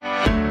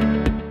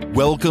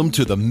Welcome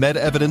to the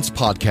MedEvidence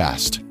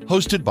Podcast,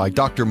 hosted by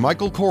Dr.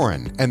 Michael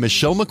Koren and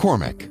Michelle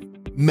McCormick.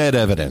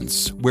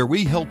 MedEvidence, where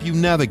we help you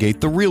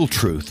navigate the real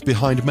truth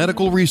behind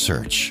medical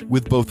research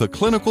with both a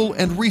clinical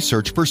and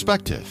research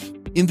perspective.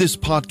 In this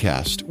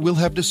podcast, we'll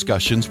have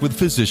discussions with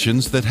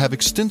physicians that have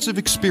extensive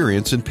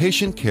experience in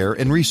patient care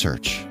and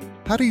research.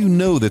 How do you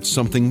know that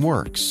something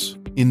works?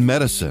 In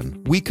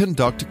medicine, we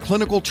conduct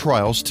clinical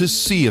trials to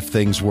see if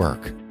things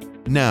work.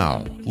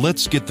 Now,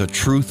 let's get the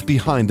truth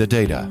behind the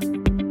data.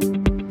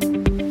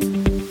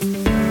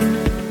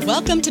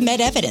 Welcome to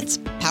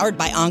MedEvidence, powered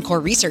by Encore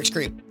Research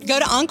Group. Go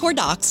to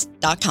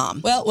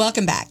EncoreDocs.com. Well,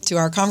 welcome back to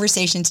our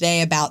conversation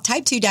today about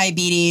type 2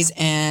 diabetes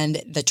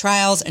and the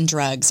trials and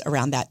drugs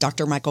around that.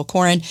 Dr. Michael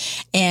Koren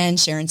and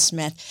Sharon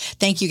Smith.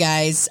 Thank you,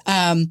 guys.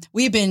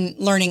 We've been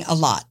learning a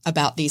lot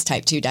about these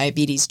type 2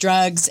 diabetes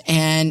drugs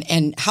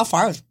and how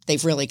far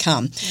they've really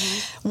come.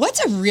 Mm-hmm.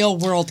 What's a real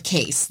world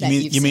case that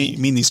you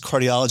mean these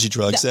cardiology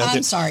drugs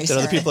that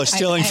other people are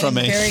stealing from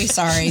me? I'm very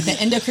sorry. The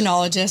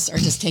endocrinologists are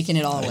just taking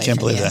it all away. I can't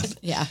believe you.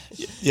 that.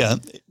 Yeah.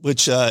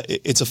 Which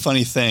it's a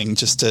funny thing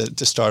just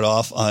to start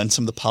off on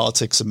some of the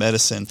politics of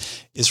medicine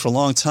is for a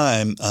long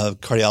time,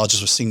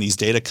 cardiologists were seeing these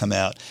data come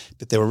out,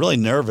 but they were really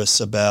nervous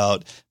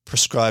about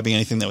prescribing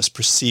anything that was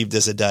perceived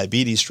as a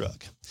diabetes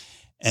drug.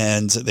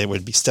 And they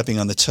would be stepping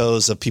on the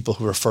toes of people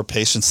who refer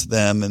patients to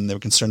them, and they were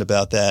concerned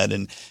about that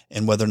and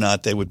whether or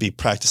not they would be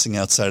practicing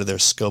outside of their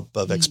scope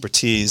of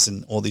expertise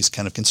and all these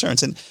kind of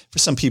concerns. And for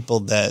some people,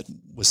 that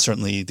was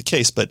certainly the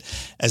case. But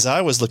as I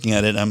was looking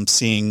at it, I'm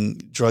seeing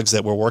drugs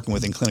that we're working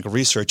with in clinical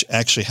research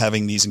actually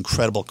having these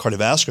incredible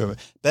cardiovascular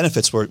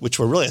benefits, which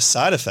were really a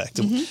side effect.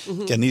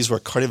 Again, these were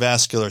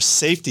cardiovascular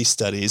safety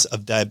studies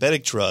of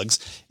diabetic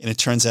drugs, and it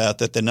turns out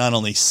that they're not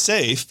only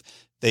safe,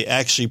 they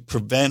actually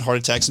prevent heart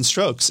attacks and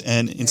strokes,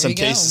 and in some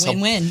cases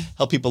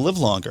help people live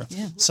longer.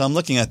 Yeah. So I'm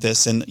looking at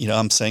this, and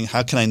I'm saying,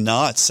 how can I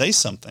not say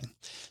something?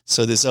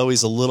 So there's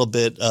always a little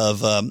bit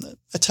of a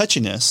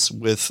touchiness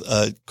with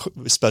a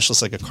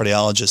specialist like a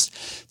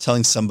cardiologist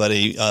telling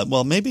somebody,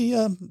 well, maybe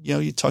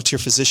you talk to your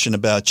physician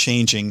about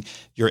changing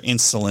your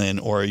insulin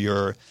or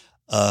your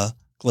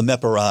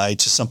glimepiride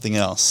to something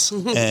else,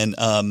 and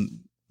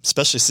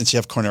especially since you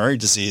have coronary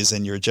disease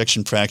and your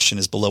ejection fraction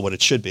is below what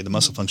it should be, the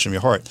muscle function of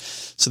your heart.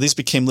 So these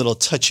became little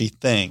touchy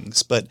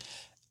things. But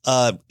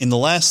in the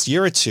last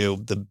year or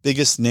two, the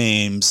biggest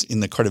names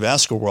in the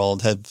cardiovascular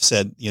world have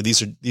said,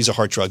 these are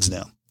heart drugs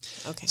now.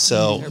 Okay.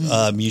 So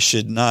you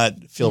should not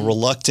feel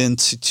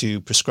reluctant to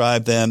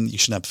prescribe them. You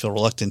should not feel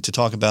reluctant to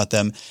talk about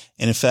them.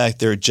 And in fact,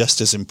 they're just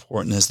as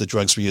important as the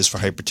drugs we use for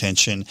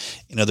hypertension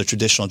and other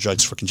traditional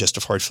drugs for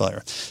congestive heart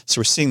failure.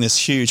 So we're seeing this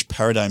huge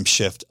paradigm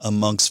shift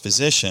amongst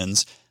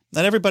physicians.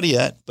 Not everybody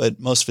yet,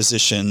 but most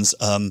physicians,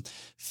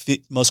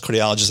 most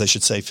cardiologists, I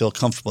should say, feel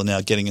comfortable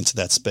now getting into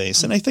that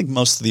space. And I think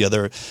most of the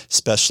other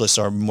specialists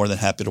are more than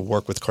happy to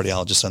work with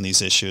cardiologists on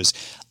these issues,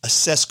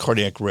 assess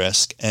cardiac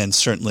risk, and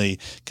certainly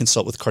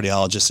consult with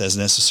cardiologists as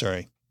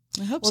necessary.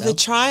 I hope so. The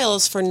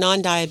trials for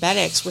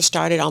non-diabetics were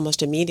started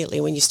almost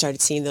immediately when you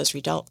started seeing those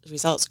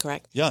results,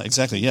 correct? Yeah,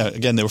 exactly. Yeah.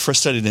 Again, they were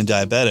first studied in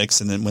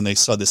diabetics, and then when they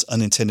saw this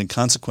unintended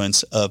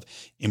consequence of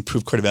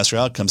improved cardiovascular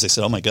outcomes, they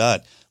said, oh my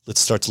God,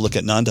 let's start to look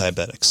at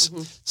non-diabetics.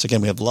 So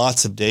again, we have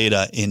lots of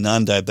data in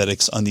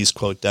non-diabetics on these,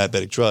 quote,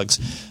 diabetic drugs,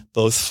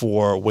 both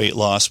for weight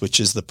loss, which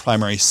is the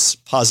primary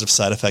positive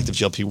side effect of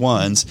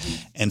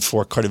GLP-1s, and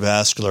for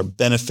cardiovascular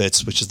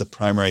benefits, which is the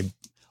primary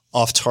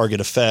off-target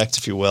effect,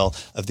 if you will,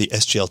 of the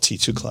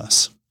SGLT2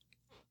 class.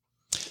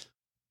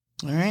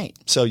 All right.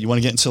 So you want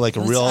to get into like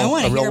a real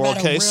world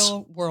case?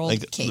 Real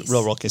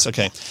world case.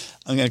 Okay.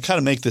 I'm going to kind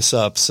of make this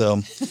up. So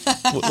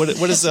what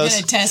is those?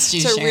 I'm going to test you,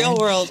 It's Sharon. a real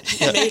world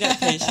made up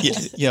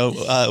patient.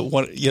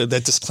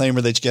 That disclaimer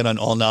that you get on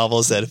all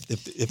novels that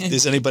if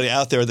there's anybody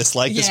out there that's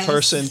like this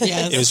person,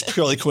 it was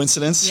purely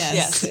coincidence.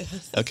 Yes.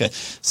 Okay.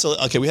 So,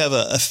 we have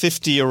a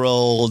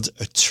 50-year-old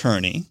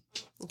attorney.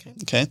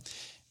 Okay.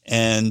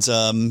 And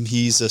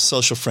he's a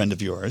social friend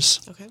of yours.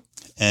 Okay.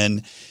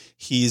 And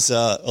he's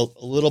a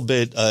little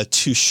bit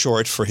too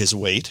short for his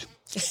weight.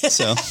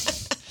 So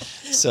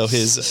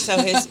his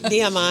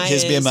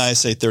BMI is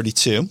say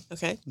 32.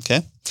 Okay.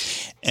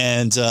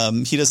 And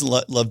he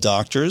doesn't love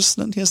doctors.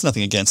 He has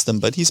nothing against them,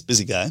 but he's a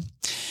busy guy.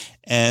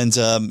 And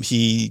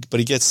he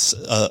gets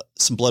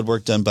some blood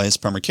work done by his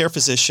primary care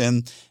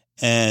physician,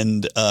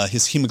 and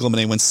his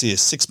hemoglobin A1C is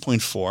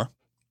 6.4.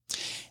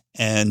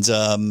 And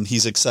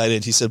he's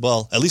excited. He said,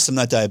 well, at least I'm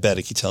not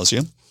diabetic, he tells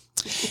you.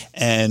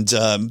 And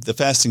the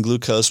fasting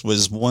glucose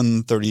was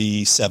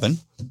 137.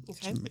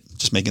 Okay.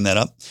 Just making that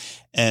up.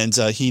 And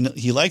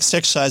he likes to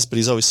exercise, but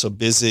he's always so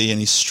busy and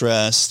he's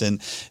stressed.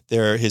 And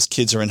his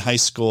kids are in high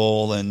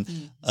school, and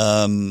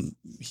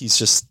he's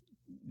just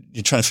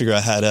trying to figure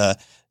out how to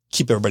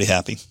keep everybody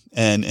happy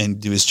and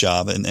do his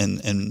job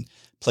and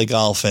play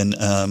golf and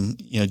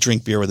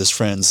drink beer with his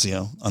friends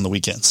on the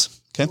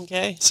weekends.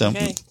 Okay. So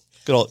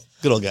good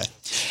old guy.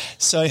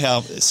 So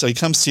anyhow, he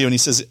comes to you and he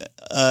says,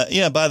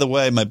 by the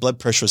way, my blood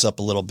pressure was up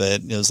a little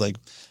bit. It was like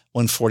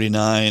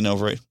 149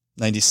 over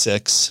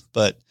 96,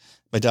 but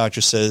my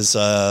doctor says,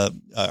 are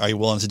you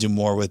willing to do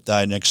more with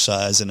diet and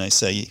exercise? And I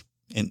say,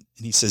 and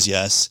he says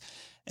yes.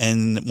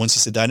 And once he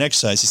said diet and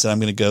exercise, he said, I'm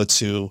going to go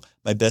to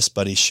my best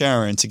buddy,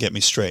 Sharon, to get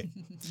me straight.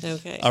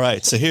 Okay. All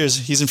right. So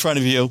he's in front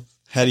of you.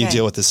 How do you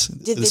deal with this?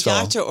 Did this the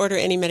fellow? doctor order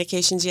any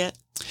medications yet?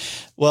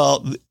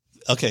 Well,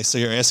 okay. So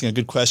you're asking a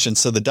good question.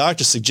 So the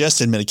doctor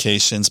suggested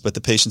medications, but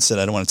the patient said,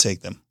 I don't want to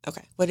take them.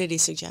 Okay. What did he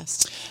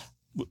suggest?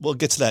 We'll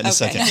get to that in a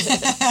second.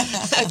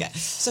 Okay.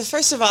 So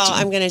first of all,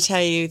 I'm going to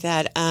tell you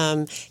that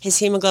his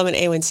hemoglobin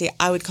A1C,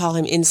 I would call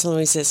him insulin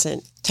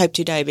resistant, type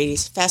 2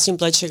 diabetes. Fasting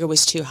blood sugar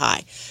was too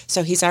high.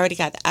 So he's already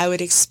got that. I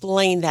would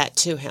explain that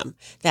to him,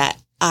 that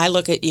I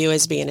look at you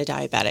as being a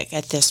diabetic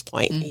at this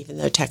point, even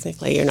though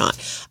technically you're not.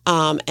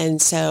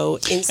 And so,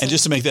 and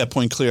just to make that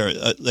point clear,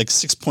 like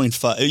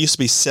 6.5, it used to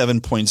be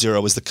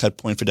 7.0 was the cut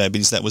point for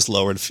diabetes. That was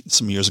lowered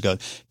some years ago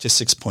to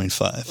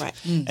 6.5. Right.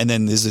 And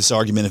then there's this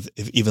argument of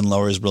if even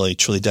lower is really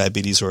truly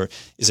diabetes, or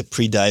is it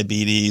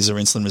pre-diabetes or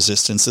insulin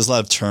resistance? There's a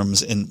lot of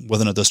terms, and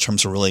whether or not those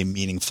terms are really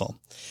meaningful.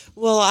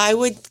 Well, I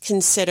would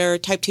consider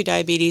type 2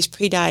 diabetes,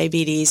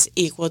 pre-diabetes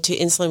equal to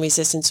insulin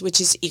resistance, which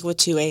is equal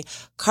to a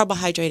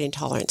carbohydrate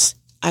intolerance.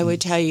 I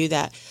would tell you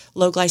that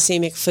low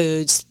glycemic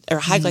foods or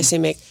high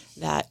glycemic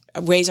that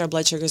raise our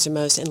blood sugars the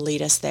most and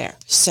lead us there.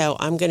 So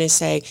I'm going to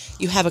say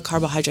you have a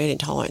carbohydrate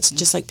intolerance.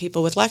 Just like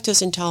people with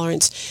lactose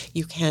intolerance,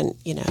 you can't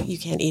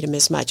eat them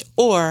as much.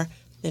 Or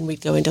then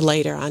we'd go into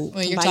later on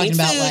combining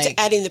foods,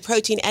 adding the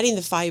protein, adding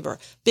the fiber.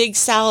 Big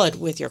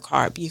salad with your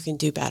carb, you can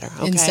do better.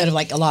 Okay? Instead of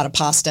like a lot of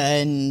pasta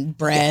and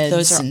breads. Yeah,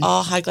 those are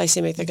all high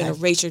glycemic. They're going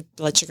to raise your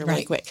blood sugar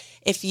really quick.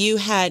 If you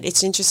had,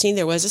 it's interesting,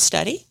 there was a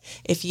study.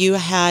 If you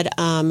had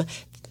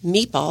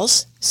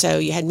meatballs, so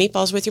you had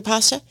meatballs with your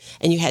pasta,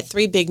 and you had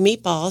 3 big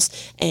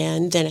meatballs,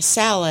 and then a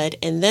salad,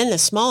 and then a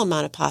small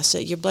amount of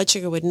pasta, your blood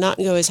sugar would not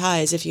go as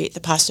high as if you ate the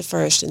pasta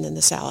first and then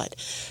the salad.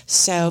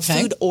 So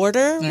food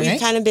order,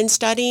 we've kind of been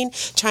studying,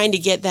 trying to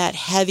get that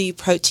heavy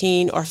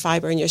protein or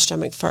fiber in your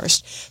stomach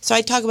first. So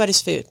I talk about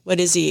his food. What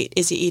does he eat?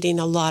 Is he eating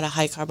a lot of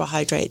high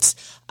carbohydrates?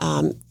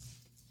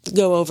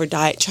 Go over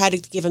diet, try to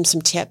give them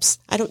some tips.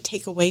 I don't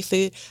take away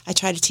food. I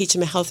try to teach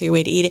them a healthier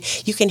way to eat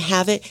it. You can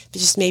have it, but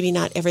just maybe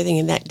not everything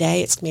in that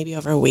day. It's maybe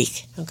over a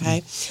week,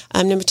 okay?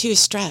 Number 2 is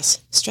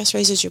stress. Stress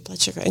raises your blood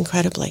sugar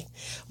incredibly.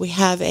 We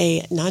have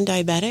a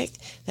non-diabetic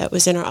that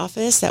was in our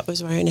office that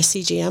was wearing a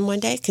CGM one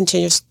day,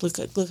 continuous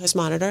glucose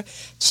monitor.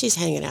 She's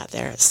hanging out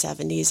there at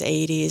 70s,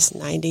 80s,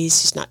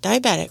 90s. She's not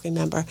diabetic,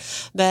 remember.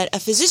 But a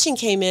physician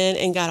came in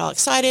and got all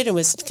excited and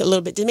was a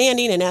little bit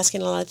demanding and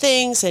asking a lot of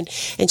things, and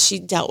she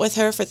dealt with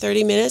her for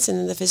 30 minutes, and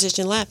then the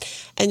physician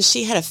left, and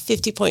she had a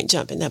 50-point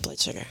jump in that blood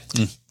sugar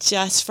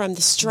just from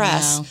the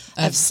stress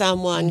of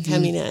someone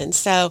coming in.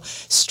 So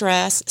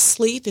stress,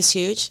 sleep is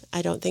huge.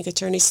 I don't think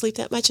attorneys sleep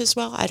that much as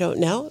well. I don't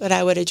know, but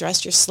I would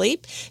address your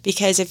sleep,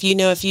 because if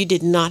you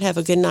did not have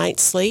a good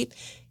night's sleep,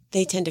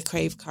 they tend to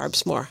crave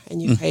carbs more,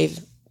 and you crave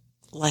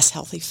less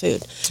healthy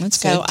food. That's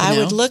so good to I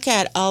know. would look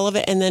at all of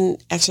it, and then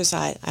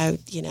exercise.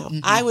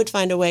 I would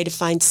find a way to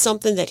find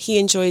something that he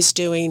enjoys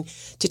doing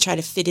to try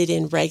to fit it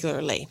in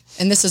regularly.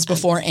 And this is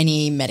before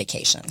any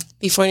medication.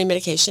 Before any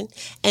medication.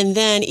 And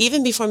then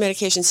even before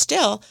medication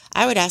still,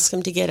 I would ask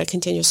him to get a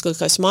continuous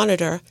glucose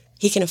monitor.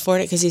 He can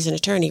afford it because he's an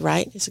attorney,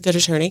 right? He's a good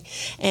attorney.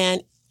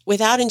 And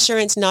without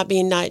insurance, not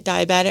being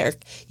diabetic,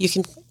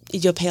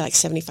 you'll pay like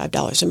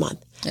 $75 a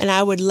month. And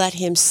I would let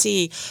him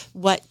see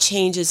what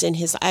changes in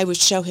I would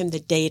show him the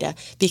data,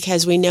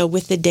 because we know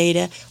with the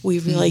data, we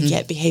really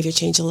get behavior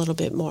change a little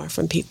bit more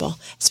from people,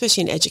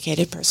 especially an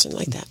educated person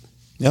like that.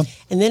 Yeah.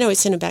 And then I would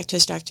send him back to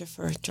his doctor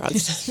for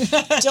drugs.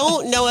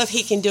 Don't know if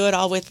he can do it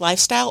all with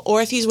lifestyle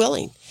or if he's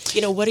willing. What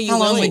are you willing? How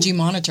long would you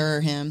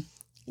monitor him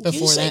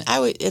before Usually, that?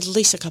 I would at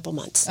least a couple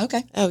months.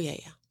 Okay. Oh, yeah.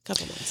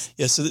 Couple months.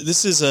 Yeah, so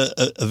this is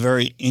a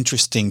very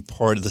interesting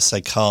part of the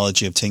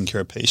psychology of taking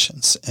care of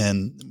patients.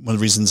 And one of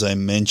the reasons I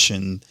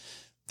mentioned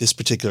this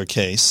particular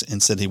case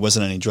and said he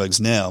wasn't on any drugs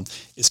now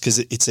is because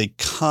it's a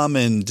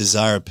common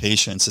desire of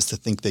patients is to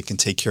think they can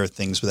take care of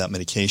things without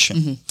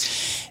medication.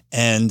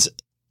 And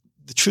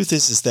the truth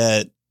is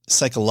that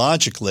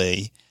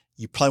psychologically,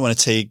 you probably want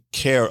to take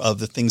care of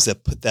the things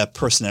that put that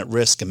person at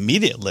risk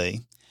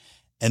immediately,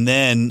 and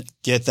then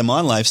get them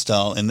on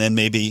lifestyle, and then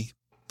maybe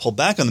pull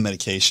back on the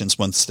medications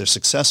once they're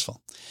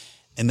successful.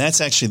 And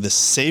that's actually the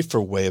safer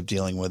way of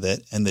dealing with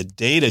it and the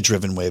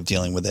data-driven way of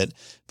dealing with it.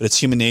 But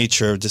it's human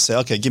nature to say,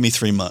 okay, give me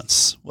 3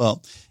 months.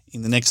 Well,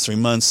 in the next 3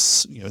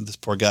 months, this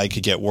poor guy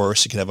could get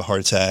worse. He could have a heart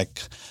attack,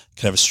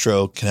 could have a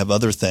stroke, could have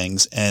other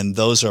things. And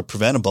those are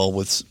preventable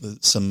with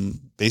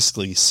some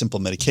basically simple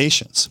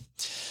medications.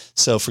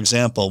 So, for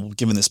example,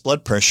 given this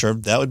blood pressure,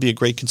 that would be a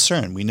great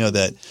concern. We know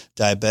that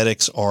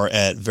diabetics are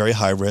at very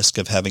high risk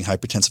of having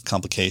hypertensive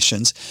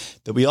complications,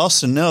 but we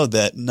also know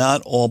that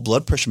not all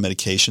blood pressure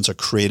medications are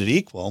created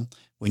equal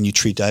when you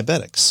treat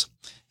diabetics.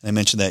 And I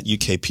mentioned that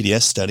UK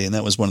PDS study, and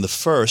that was one of the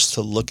first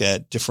to look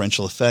at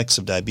differential effects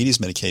of diabetes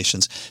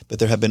medications, but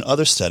there have been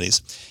other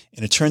studies.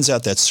 And it turns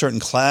out that certain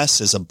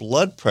classes of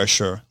blood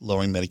pressure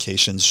lowering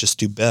medications just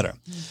do better.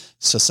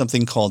 So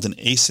something called an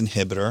ACE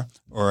inhibitor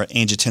or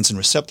angiotensin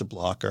receptor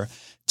blocker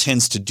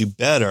tends to do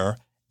better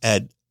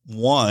at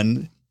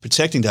one,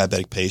 protecting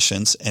diabetic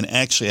patients, and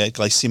actually at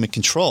glycemic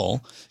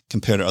control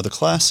compared to other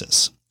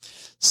classes.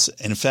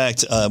 And in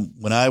fact,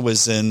 when I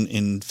was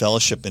in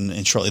fellowship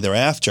and shortly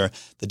thereafter,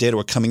 the data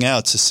were coming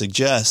out to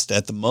suggest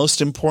that the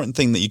most important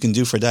thing that you can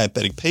do for a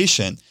diabetic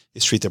patient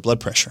is treat their blood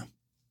pressure.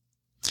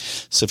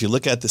 So if you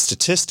look at the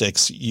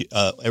statistics,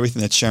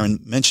 everything that Sharon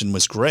mentioned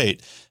was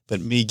great,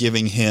 but me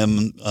giving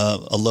him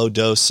a low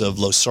dose of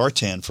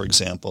losartan, for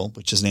example,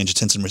 which is an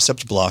angiotensin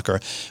receptor blocker,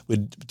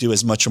 would do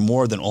as much or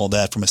more than all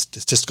that from a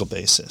statistical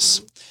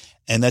basis.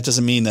 And that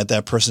doesn't mean that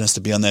that person has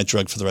to be on that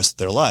drug for the rest of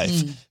their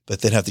life,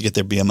 but they'd have to get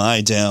their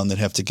BMI down. They'd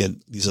have to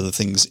get these other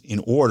things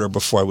in order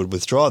before I would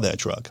withdraw that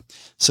drug.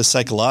 So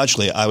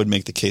psychologically, I would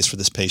make the case for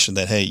this patient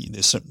that, hey,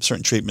 there's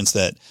certain treatments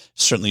that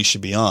certainly you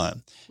should be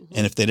on.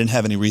 And if they didn't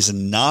have any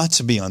reason not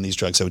to be on these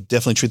drugs, I would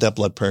definitely treat that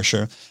blood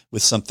pressure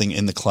with something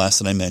in the class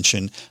that I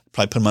mentioned.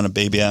 Probably put them on a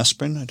baby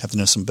aspirin. I'd have to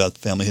know some about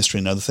family history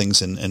and other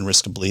things and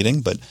risk of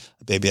bleeding, but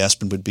a baby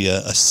aspirin would be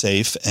a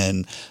safe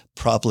and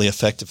probably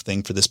effective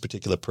thing for this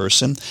particular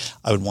person.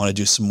 I would want to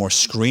do some more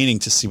screening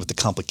to see what the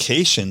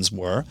complications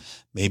were.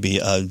 Maybe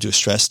do a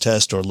stress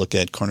test or look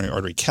at coronary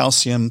artery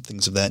calcium,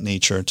 things of that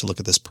nature to look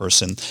at this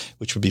person,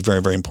 which would be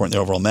very, very important in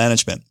the overall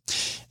management.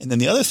 And then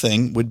the other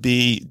thing would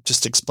be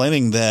just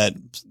explaining that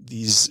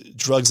these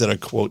drugs that are,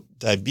 quote,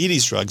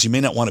 diabetes drugs, you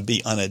may not want to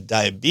be on a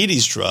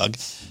diabetes drug,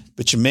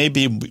 but you may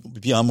be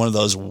on one of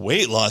those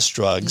weight loss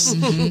drugs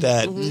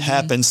that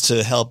happens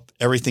to help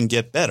everything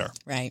get better.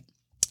 Right.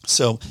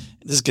 So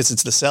this gets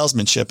into the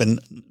salesmanship, and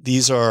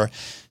these are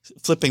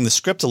flipping the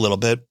script a little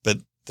bit, but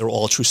they're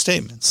all true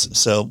statements.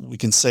 So we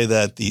can say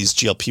that these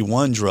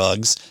GLP-1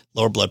 drugs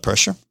lower blood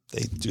pressure.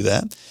 They do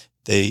that.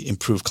 They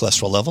improve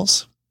cholesterol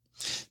levels.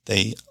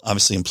 They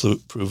obviously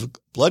improve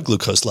blood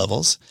glucose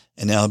levels,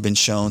 and now have been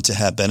shown to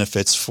have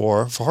benefits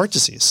for heart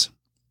disease.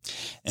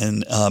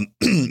 And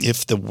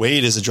if the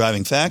weight is a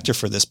driving factor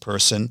for this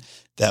person,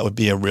 that would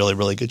be a really,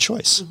 really good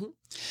choice.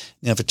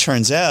 Now, if it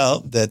turns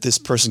out that this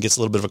person gets a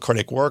little bit of a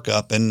cardiac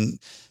workup and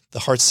the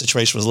heart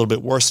situation was a little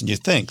bit worse than you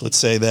think, let's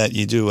say that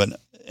you do an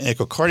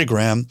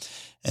echocardiogram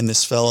and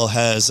this fellow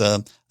has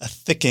a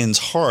thickened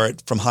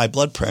heart from high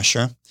blood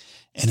pressure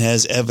and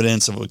has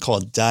evidence of what we call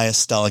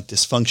diastolic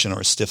dysfunction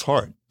or a stiff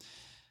heart.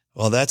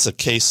 Well, that's a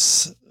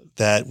case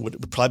that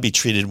would probably be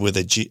treated with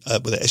a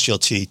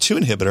SGLT2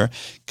 inhibitor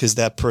because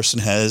that person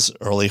has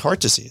early heart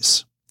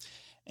disease.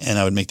 And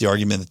I would make the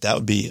argument that that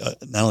would be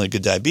not only a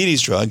good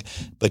diabetes drug,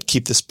 but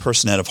keep this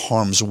person out of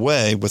harm's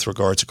way with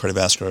regard to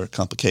cardiovascular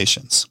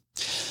complications.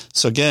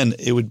 So again,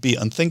 it would be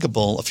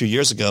unthinkable a few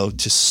years ago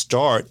to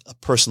start a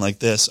person like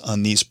this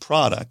on these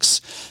products.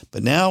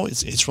 But now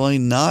it's really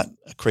not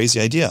a crazy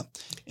idea.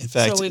 In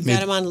fact, so we've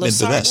got him on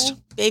losartan,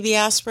 baby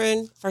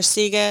asprin,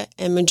 Farxiga,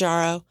 and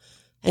Mounjaro,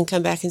 and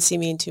come back and see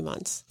me in 2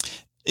 months.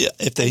 Yeah,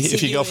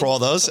 if you go for all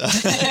those,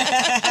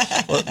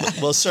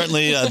 well,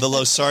 certainly the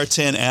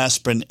losartan,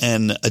 aspirin,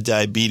 and a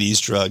diabetes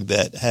drug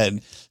that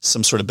had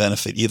some sort of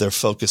benefit, either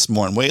focused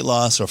more on weight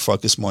loss or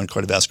focused more on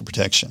cardiovascular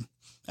protection.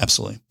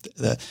 Absolutely,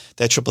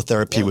 that triple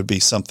therapy would be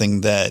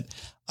something that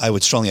I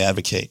would strongly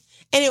advocate.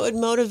 And it would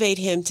motivate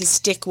him to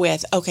stick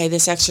with, okay,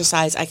 this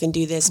exercise, I can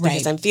do this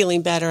because I'm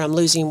feeling better, I'm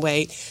losing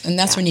weight. And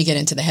that's when you get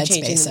into the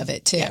headspace of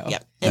it too.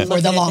 And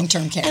or the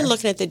long-term care. And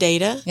looking at the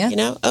data,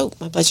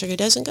 my blood sugar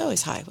doesn't go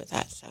as high with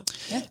that. So,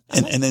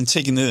 and then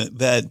taking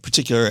that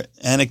particular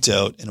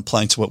anecdote and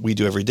applying to what we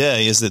do every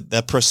day is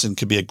that person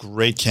could be a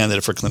great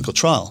candidate for a clinical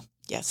trial.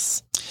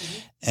 Yes.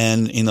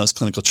 And in those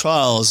clinical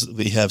trials,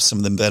 we have some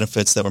of the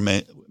benefits that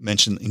were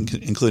mentioned,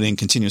 including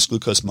continuous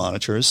glucose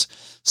monitors.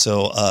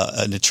 So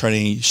an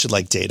attorney should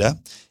like data.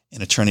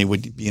 An attorney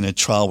would be in a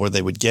trial where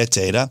they would get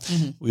data.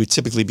 We would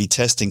typically be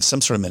testing some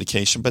sort of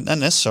medication, but not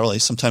necessarily.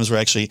 Sometimes we're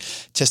actually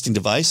testing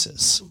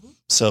devices.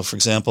 So, for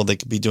example, they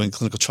could be doing a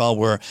clinical trial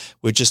where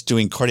we're just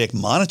doing cardiac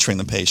monitoring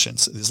the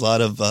patients. There's a lot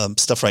of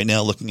stuff right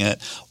now looking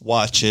at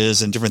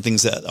watches and different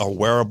things that are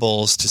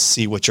wearables to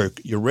see what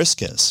your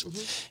risk is.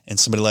 And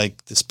somebody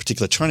like this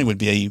particular attorney would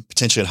be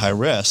potentially at high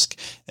risk,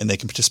 and they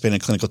can participate in a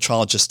clinical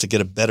trial just to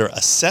get a better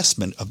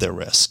assessment of their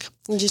risk.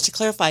 And just to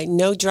clarify,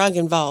 no drug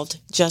involved,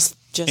 just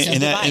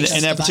in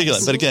that particular.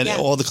 But again,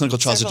 all the clinical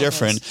trials are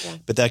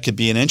different, but that could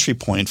be an entry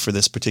point for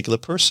this particular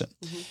person.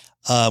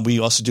 We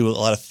also do a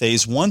lot of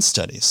phase 1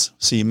 studies.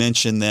 So you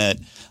mentioned that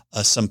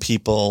some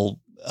people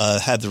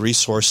have the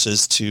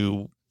resources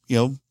to,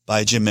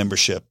 buy a gym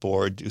membership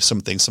or do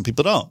some things. Some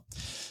people don't.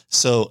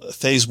 So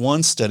phase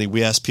 1 study,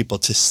 we ask people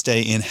to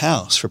stay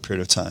in-house for a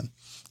period of time.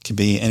 It can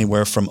be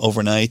anywhere from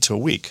overnight to a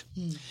week.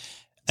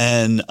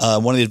 And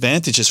one of the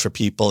advantages for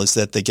people is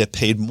that they get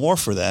paid more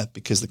for that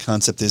because the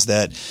concept is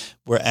that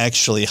we're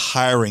actually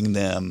hiring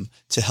them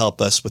to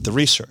help us with the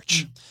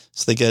research.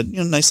 So they get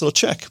a nice little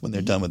check when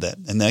they're done with that.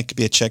 And that could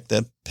be a check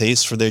that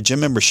pays for their gym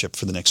membership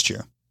for the next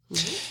year.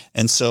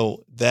 And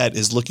so that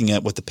is looking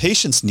at what the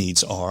patient's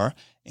needs are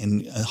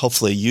and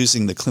hopefully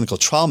using the clinical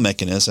trial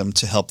mechanism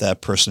to help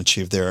that person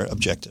achieve their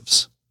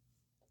objectives.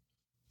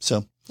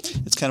 So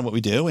it's kind of what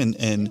we do.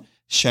 And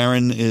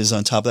Sharon is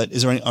on top of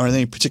that. Are there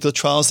any particular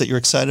trials that you're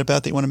excited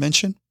about that you want to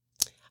mention?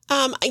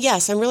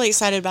 Yes, I'm really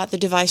excited about the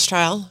device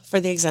trial for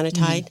the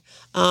exenatide.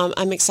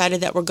 I'm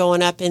excited that we're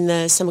going up in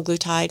the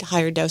semaglutide,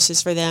 higher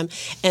doses for them.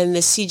 And the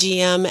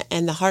CGM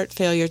and the heart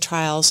failure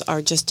trials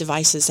are just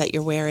devices that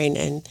you're wearing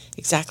and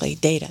exactly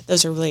data.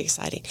 Those are really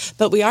exciting.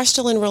 But we are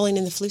still enrolling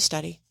in the flu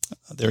study.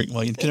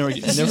 Well, you can never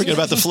forget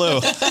about the flu.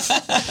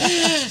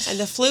 And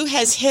the flu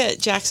has hit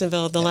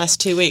Jacksonville the last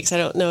 2 weeks. I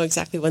don't know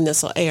exactly when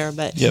this will air,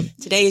 but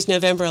today is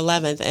November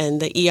 11th,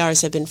 and the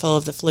ERs have been full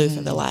of the flu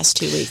for the last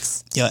 2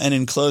 weeks. Yeah, and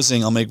in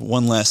closing, I'll make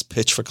one last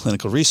pitch for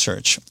clinical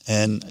research.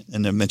 And I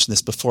mentioned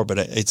this before, but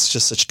it's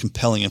just such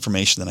compelling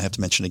information that I have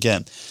to mention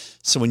again.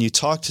 So when you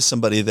talk to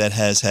somebody that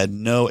has had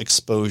no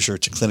exposure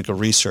to clinical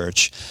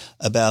research,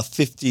 about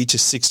 50 to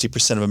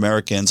 60% of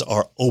Americans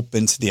are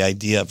open to the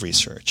idea of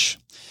research.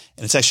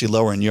 And it's actually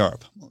lower in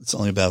Europe. It's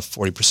only about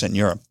 40% in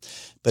Europe.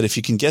 But if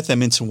you can get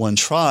them into one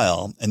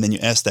trial and then you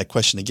ask that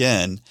question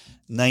again,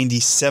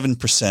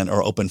 97%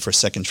 are open for a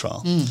second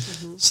trial.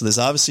 So there's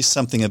obviously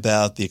something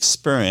about the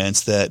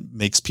experience that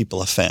makes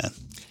people a fan.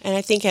 And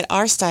I think at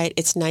our site,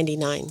 it's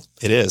 99.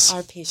 It is.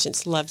 Our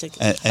patients love to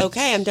go,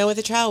 okay, I'm done with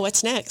the trial.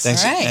 What's next? All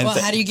right. Well,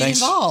 how do you get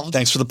involved?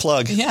 Thanks for the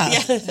plug. Yeah.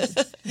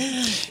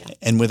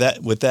 And with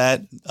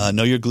that,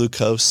 know your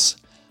glucose.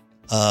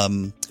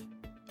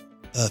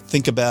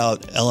 Think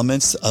about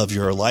elements of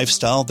your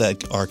lifestyle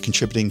that are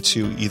contributing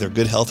to either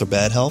good health or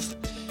bad health.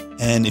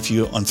 And if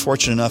you're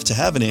unfortunate enough to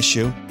have an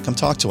issue, come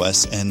talk to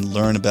us and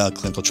learn about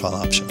clinical trial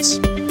options.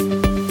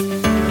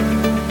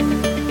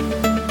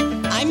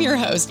 I'm your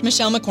host,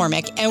 Michelle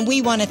McCormick, and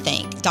we want to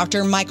thank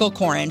Dr. Michael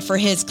Koren for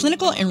his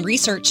clinical and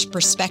research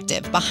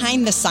perspective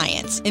behind the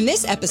science in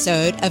this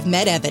episode of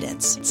Med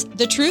Evidence,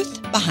 the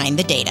truth behind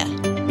the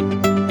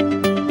data.